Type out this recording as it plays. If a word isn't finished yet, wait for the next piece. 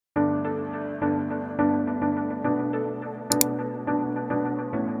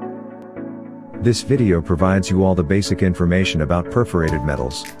This video provides you all the basic information about perforated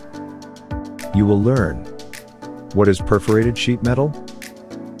metals. You will learn: what is perforated sheet metal?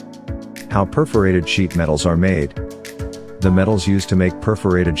 How perforated sheet metals are made, the metals used to make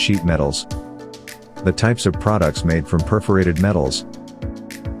perforated sheet metals, the types of products made from perforated metals,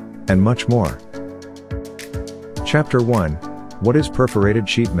 and much more. Chapter 1: What is perforated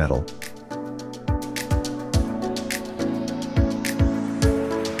sheet metal?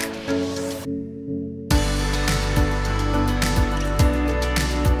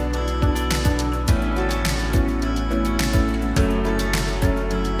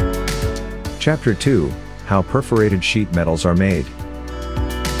 Chapter 2: How perforated sheet metals are made.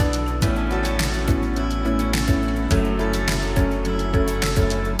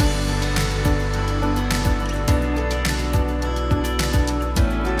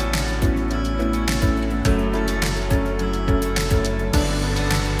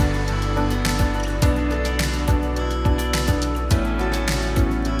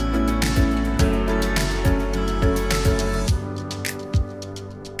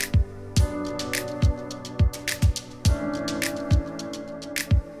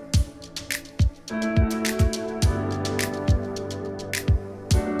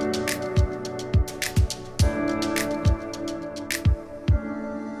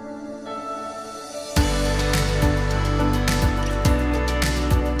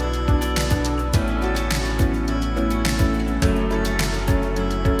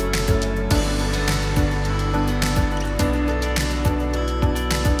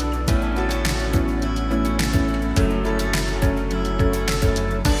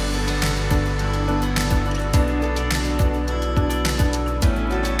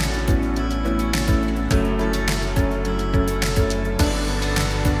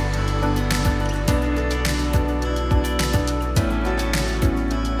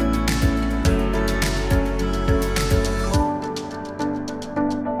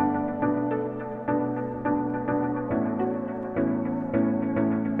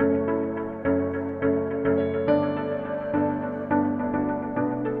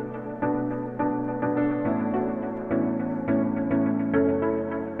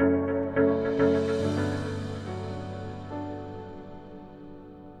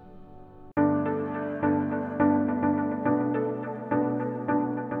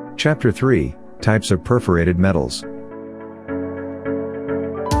 Chapter 3: Types of perforated metals.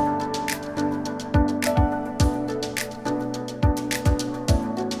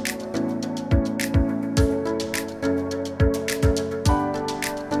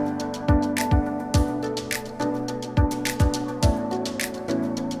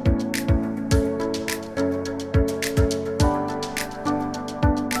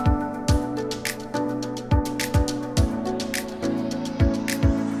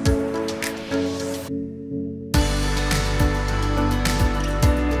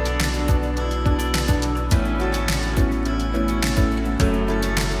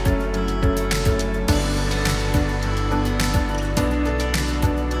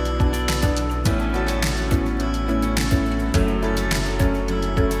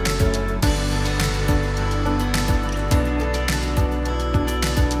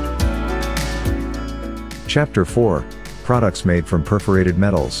 Chapter 4: Products made from perforated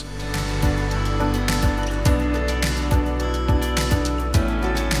metals.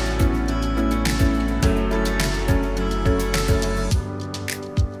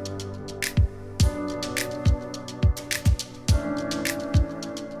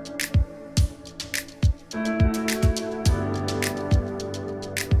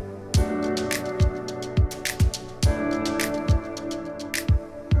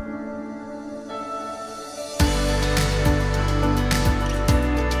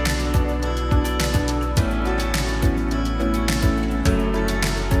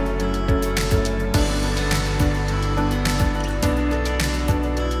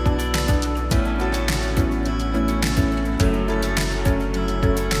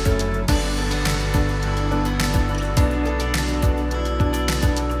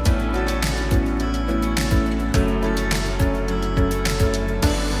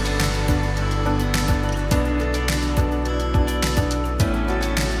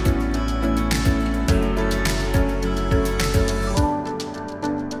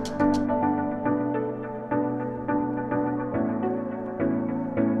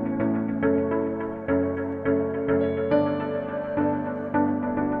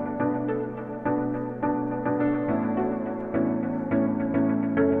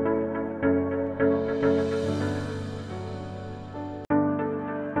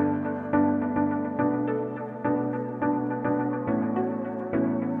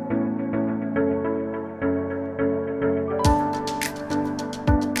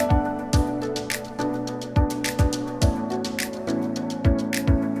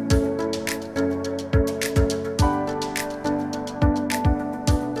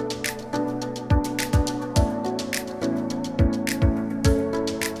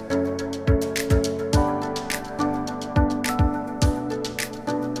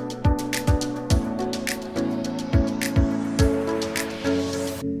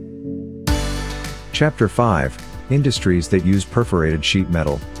 Chapter 5, Industries that use perforated sheet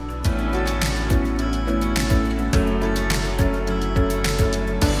metal.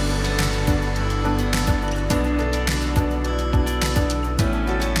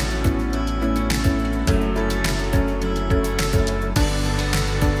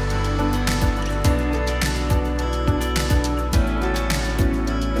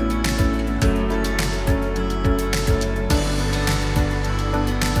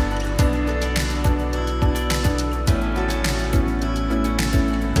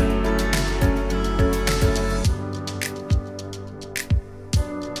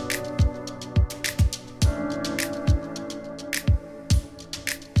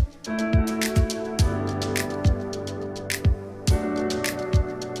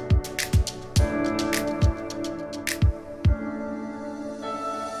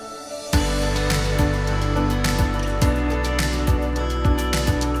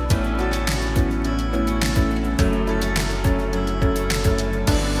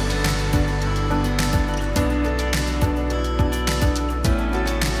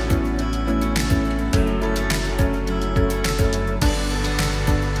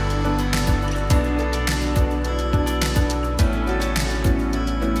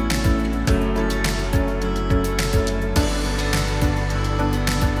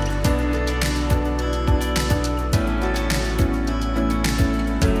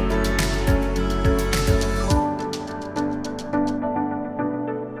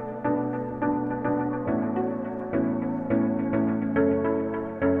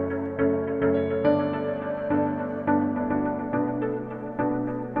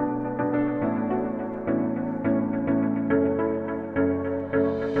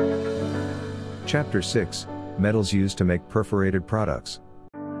 Chapter 6, Metals used to make perforated products.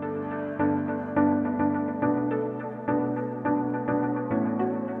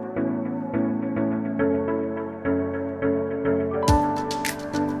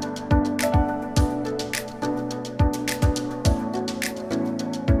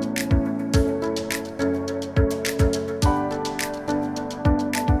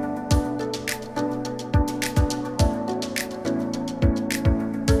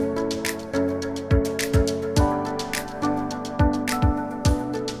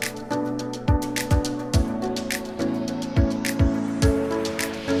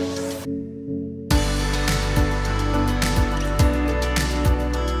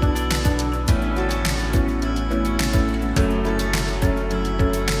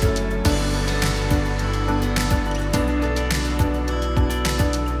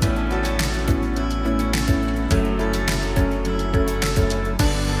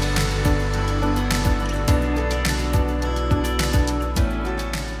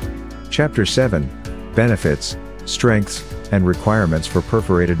 Chapter 7, Benefits, Strengths, and Requirements for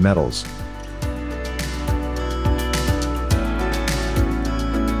Perforated Metals.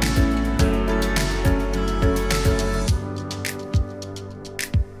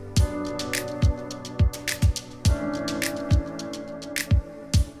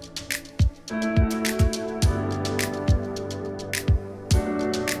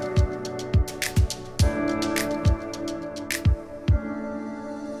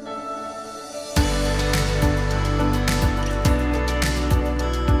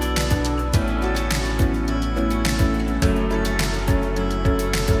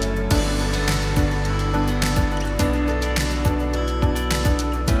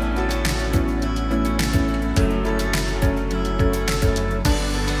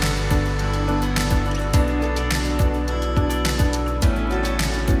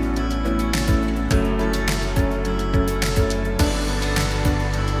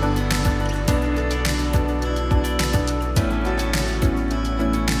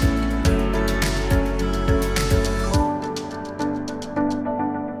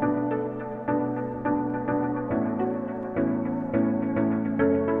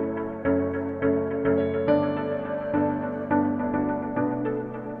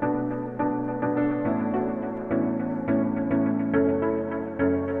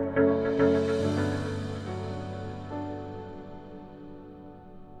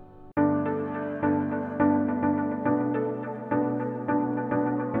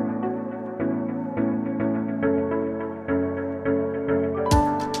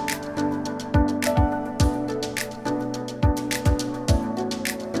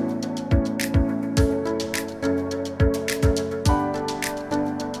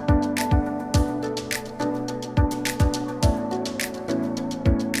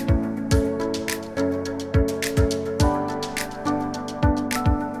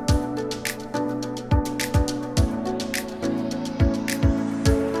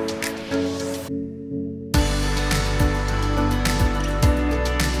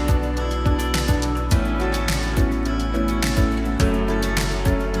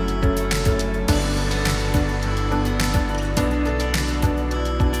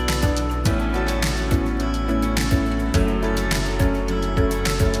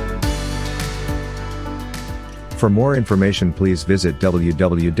 For more information, please visit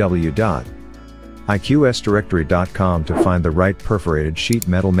www.iqsdirectory.com to find the right perforated sheet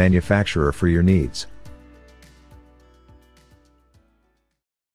metal manufacturer for your needs.